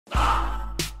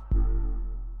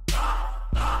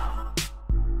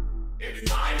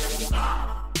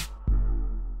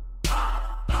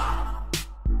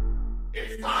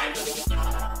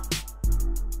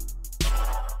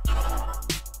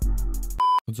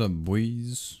What's up,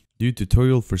 boys? Do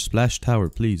tutorial for Splash Tower,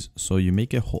 please. So you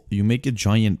make a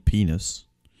giant penis,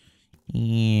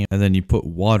 and then you put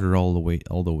water all the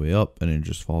way up, and it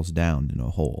just falls down in a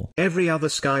hole. Every other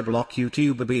Skyblock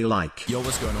YouTuber be like. Yo,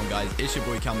 what's going on, guys? It's your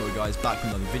boy Cambo, guys, back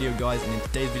with another video, guys. And in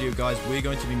today's video, guys, we're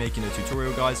going to be making a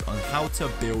tutorial, guys, on how to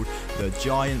build the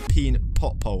giant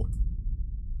pot pole.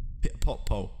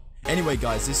 Anyway,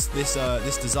 guys, this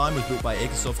design was built by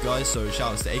Akinsoft, guys. So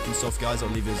shout outs to Akinsoft, guys. I'll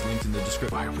leave his link in the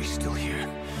description. Why are we still here?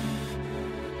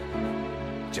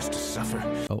 Just to suffer.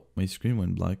 Oh, my screen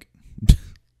went black.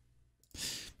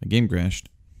 My game crashed.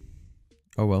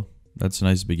 Oh well, that's a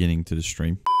nice beginning to the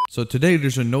stream. So today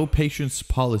there's a no patience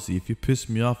policy. If you piss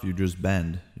me off, you're just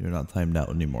banned. You're not timed out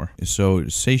anymore. So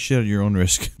say shit at your own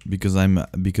risk because I'm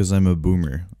a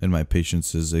boomer and my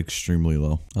patience is extremely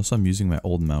low. Also, I'm using my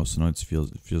old mouse and it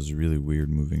feels really weird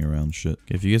moving around shit.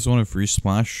 Okay, if you guys want a free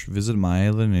splash, visit my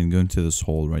island and go into this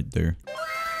hole right there.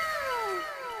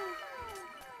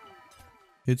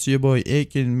 It's your boy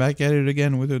Akin back at it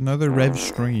again with another rev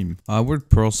stream. I would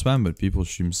pearl spam, but people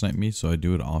stream snipe me, so I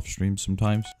do it off stream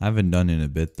sometimes. I haven't done it in a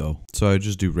bit though, so I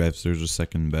just do revs. There's a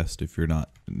second best if you're not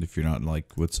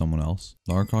like with someone else.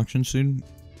 Dark auction soon.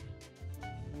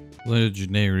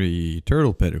 Legendary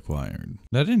turtle pet acquired.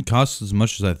 That didn't cost as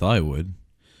much as I thought it would.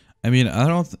 I mean, I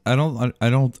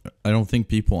don't think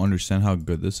people understand how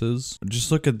good this is.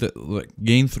 Just look at the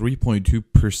gain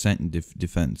 3.2%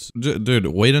 defense. Dude,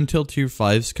 wait until tier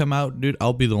 5s come out, dude.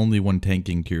 I'll be the only one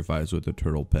tanking tier 5s with a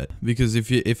turtle pet. Because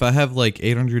if I have like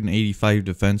 885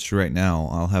 defense right now,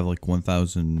 I'll have like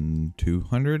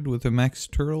 1,200 with a max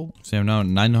turtle. So I'm now at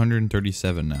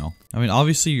 937 now. I mean,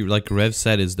 obviously, like Rev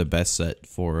set is the best set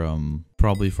for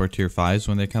probably for tier 5s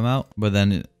when they come out, but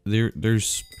then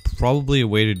there's probably a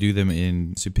way to do them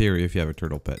in superior if you have a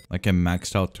turtle pet, like a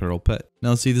maxed out turtle pet.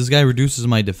 Now see, this guy reduces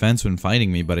my defense when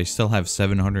fighting me, but I still have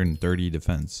 730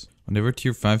 defense. Whenever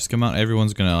tier 5s come out,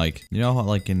 everyone's gonna like, you know how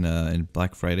like in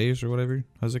Black Fridays or whatever,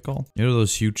 how's it called? You know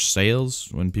those huge sales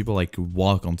when people like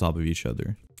walk on top of each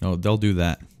other? Oh, they'll do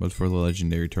that, but for the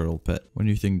legendary turtle pet. When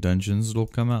do you think dungeons will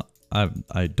come out?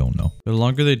 I don't know. The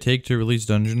longer they take to release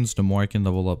dungeons, the more I can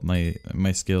level up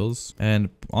my skills. And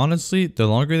honestly, the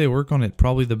longer they work on it,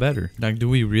 probably the better. Like, do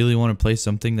we really want to play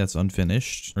something that's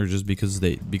unfinished? Or just because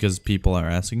people are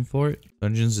asking for it?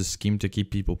 Dungeons is schemed to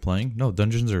keep people playing? No,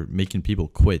 dungeons are making people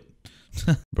quit.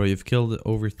 Bro, you've killed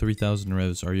over 3,000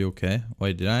 revs. Are you okay?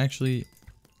 Wait, did I actually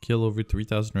kill over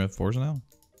 3,000 rev 4s now?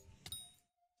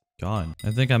 God.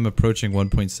 I think I'm approaching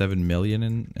 1.7 million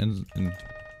in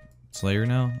Slayer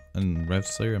now, and Rev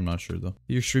Slayer, I'm not sure though.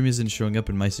 Your stream isn't showing up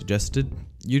in my suggested.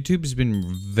 YouTube's been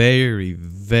very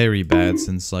bad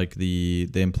since like the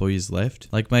employees left.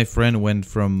 Like my friend went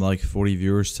from like 40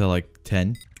 viewers to like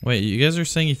 10. Wait, you guys are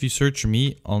saying if you search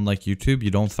me on like YouTube, you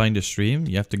don't find a stream?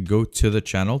 You have to go to the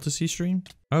channel to see stream?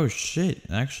 Oh shit,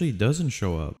 it actually doesn't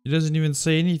show up. It doesn't even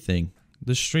say anything.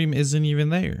 The stream isn't even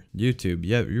there. YouTube,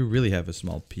 yeah, you really have a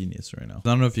small penis right now. I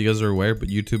don't know if you guys are aware, but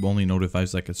YouTube only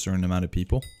notifies like a certain amount of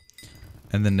people.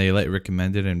 And then they let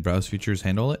recommended and browse features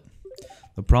handle it.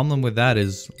 The problem with that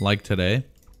is, like today,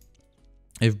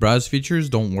 if browse features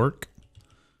don't work,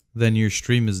 then your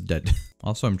stream is dead.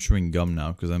 Also, I'm chewing gum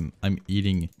now because I'm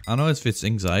eating. I don't know if it's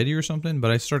anxiety or something,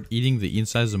 but I start eating the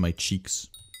insides of my cheeks,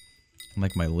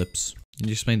 like my lips. Can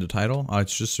you explain the title? Oh,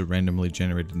 it's just a randomly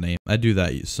generated name. I do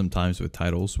that sometimes with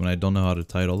titles. When I don't know how to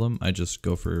title them, I just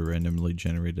go for a randomly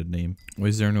generated name. Why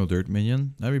is there no dirt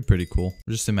minion? That'd be pretty cool.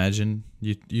 Just imagine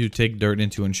you take dirt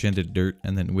into enchanted dirt,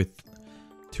 and then with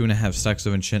 2.5 stacks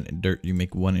of enchanted dirt, you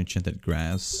make 1 enchanted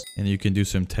grass. And you can do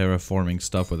some terraforming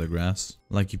stuff with the grass.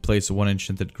 Like you place 1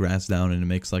 enchanted grass down and it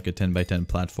makes like a 10 by 10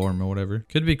 platform or whatever.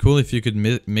 Could be cool if you could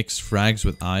mix frags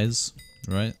with eyes.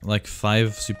 Right? Like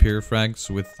 5 superior frags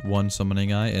with 1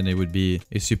 summoning eye, and it would be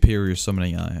a superior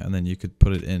summoning eye, and then you could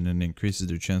put it in and increases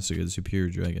your chance to get a superior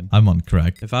dragon. I'm on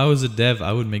crack. If I was a dev,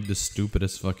 I would make the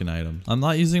stupidest fucking item. I'm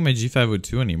not using my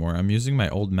G502 anymore. I'm using my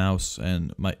old mouse,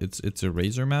 and it's a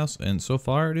Razer mouse, and so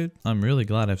far, dude, I'm really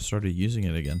glad I've started using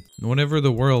it again. Whenever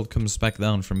the world comes back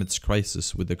down from its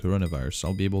crisis with the coronavirus,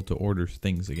 I'll be able to order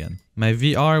things again. My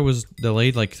VR was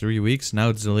delayed like 3 weeks. Now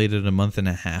it's delayed at a month and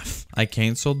a half. I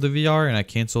canceled the VR and I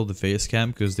canceled the face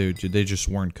cam because they just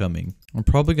weren't coming. I'm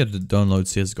probably going to download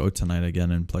CSGO tonight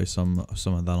again and play some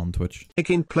of that on Twitch.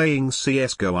 Akin playing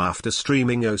CSGO after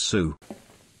streaming Osu.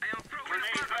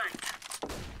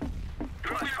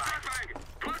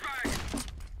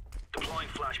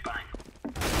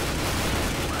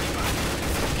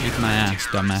 Eat my ass,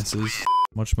 dumbasses.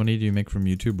 Much money do you make from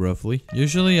YouTube roughly?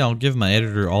 Usually I'll give my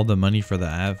editor all the money for the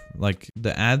ad, like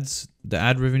the ad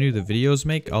revenue the videos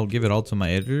make, I'll give it all to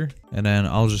my editor and then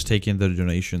I'll just take in the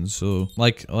donations. So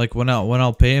like when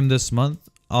I'll pay him this month,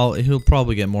 he'll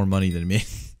probably get more money than me.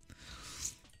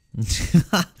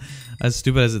 As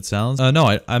stupid as it sounds.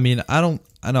 No, I mean I don't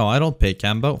pay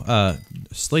Cambo.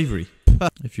 Slavery.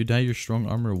 If you dye your strong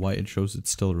armor white, it shows it's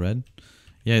still red.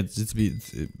 Yeah,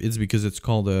 it's because it's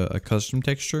called a custom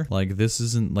texture. Like this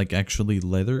isn't like actually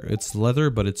leather. It's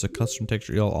leather, but it's a custom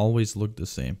texture. It'll always look the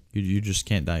same. You just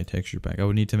can't dye a texture pack. I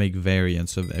would need to make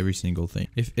variants of every single thing.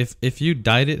 If you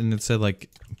dyed it and it said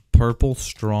like purple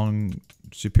strong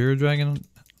superior dragon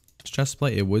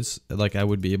chestplate, it was like I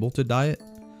would be able to dye it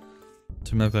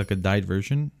to make like a dyed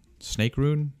version. Snake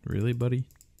rune, really, buddy?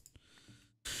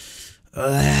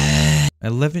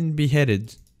 11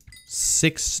 beheaded.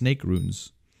 6 snake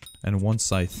runes and 1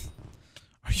 scythe.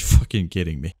 Are you fucking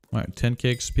kidding me? Alright,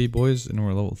 10k XP, boys, and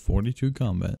we're level 42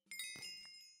 combat.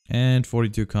 And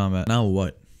 42 combat. Now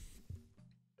what?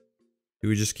 Do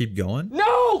we just keep going?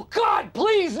 No! God,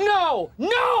 please, no!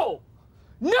 No!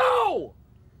 No!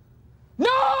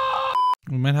 No!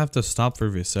 We might have to stop for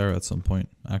Viscera at some point,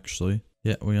 actually.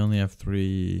 Yeah, we only have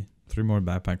 3 more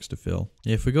backpacks to fill.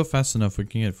 Yeah, if we go fast enough, we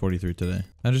can get 43 today.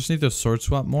 I just need to sword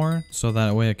swap more, so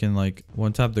that way I can like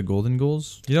one tap the golden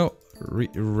goals. You know,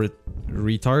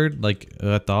 retard, like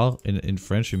retard in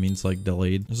French, it means like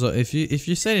delayed. So if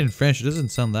you say it in French, it doesn't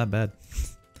sound that bad.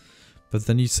 But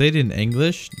then you say it in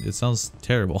English, it sounds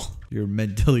terrible. You're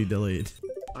mentally delayed.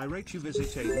 I rate you visit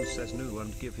Aiden says no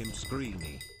and give him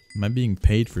screeny. Am I being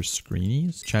paid for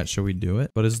screenies? Chat, shall we do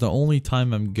it? But it's the only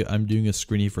time I'm doing a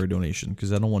screenie for a donation,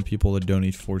 because I don't want people to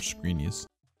donate for screenies.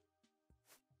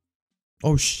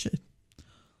 Oh shit.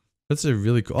 That's a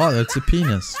really cool. Oh, that's a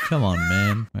penis. Come on,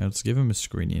 man. Alright, let's give him a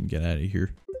screenie and get out of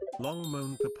here. Long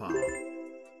moan papa.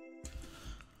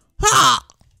 Ha!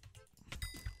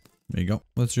 There you go.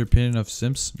 What's your opinion of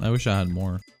simps? I wish I had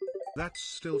more. That's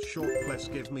still short. Let's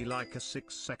give me like a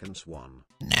 6 seconds one.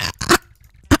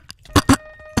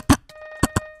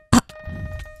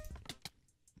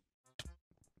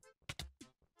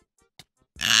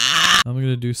 I'm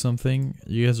gonna do something.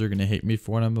 You guys are gonna hate me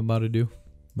for what I'm about to do.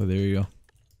 But there you go.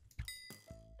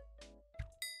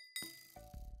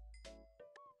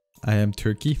 I am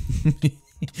Turkey.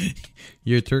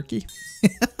 You're Turkey?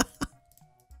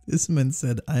 This man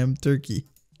said, I am Turkey.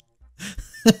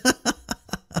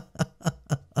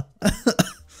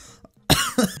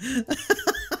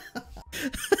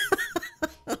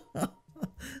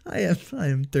 I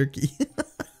am Turkey.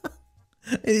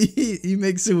 He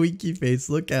makes a winky face.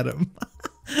 Look at him.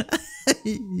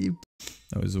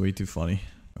 That was way too funny.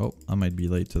 Oh, I might be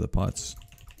late to the pots.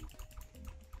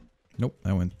 Nope,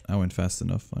 I went fast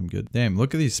enough. I'm good. Damn,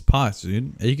 look at these pots,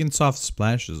 dude. Akinsoft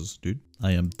splashes, dude.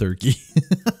 I am Turkey.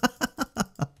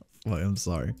 Well, I'm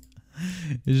sorry.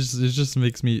 It just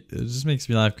makes me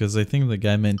laugh because I think the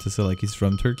guy meant to say like he's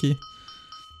from Turkey.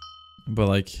 But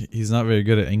like he's not very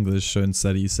good at English, so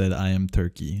instead he said I am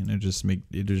Turkey, and it just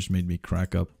made me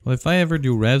crack up. Well, if I ever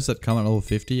do revs that come at level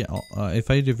 50,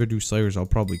 if I ever do Slayers, I'll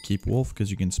probably keep Wolf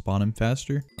because you can spawn him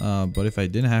faster. But if I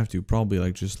didn't have to, probably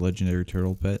like just Legendary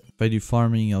Turtle Pet. If I do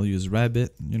farming, I'll use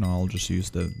Rabbit. You know, I'll just use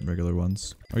the regular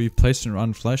ones. Are you placing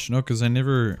on Flesh? No, because I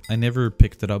never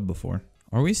picked it up before.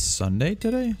 Are we Sunday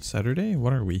today? Saturday?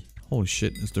 What are we? Holy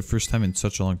shit! It's the first time in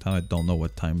such a long time I don't know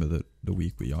what time of the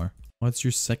week we are. What's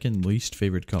your second least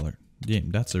favorite color?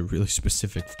 Damn, that's a really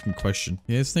specific fucking question.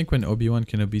 You guys think when Obi-Wan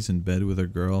Kenobi's in bed with a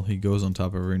girl, he goes on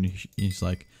top of her and he's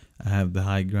like, I have the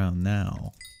high ground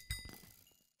now.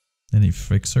 Then he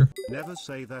freaks her. Never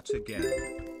say that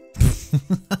again.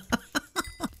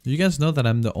 You guys know that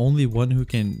I'm the only one who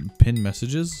can pin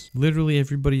messages? Literally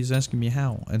everybody's asking me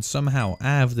how, and somehow I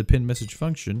have the pin message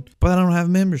function, but I don't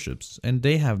have memberships, and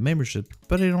they have membership,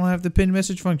 but I don't have the pin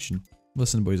message function.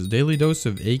 Listen, boys, daily dose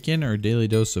of Akin or daily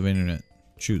dose of internet?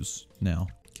 Choose now.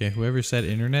 Okay, whoever said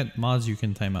internet, mods, you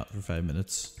can time out for 5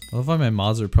 minutes. I love how my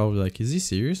mods are probably like, is he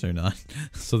serious or not?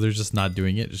 So they're just not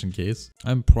doing it just in case.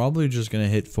 I'm probably just gonna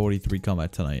hit 43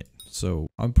 combat tonight. So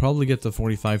I'll probably get to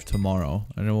 45 tomorrow,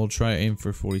 and then we'll try aim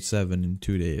for 47 in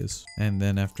 2 days. And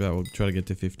then after that, we'll try to get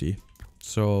to 50.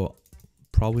 So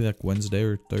probably like Wednesday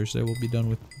or Thursday we'll be done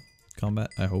with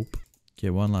combat, I hope. Okay,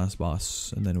 one last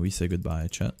boss, and then we say goodbye,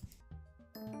 chat.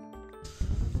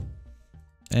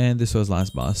 And this was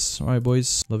last boss. Alright,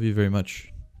 boys. Love you very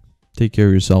much. Take care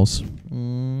of yourselves.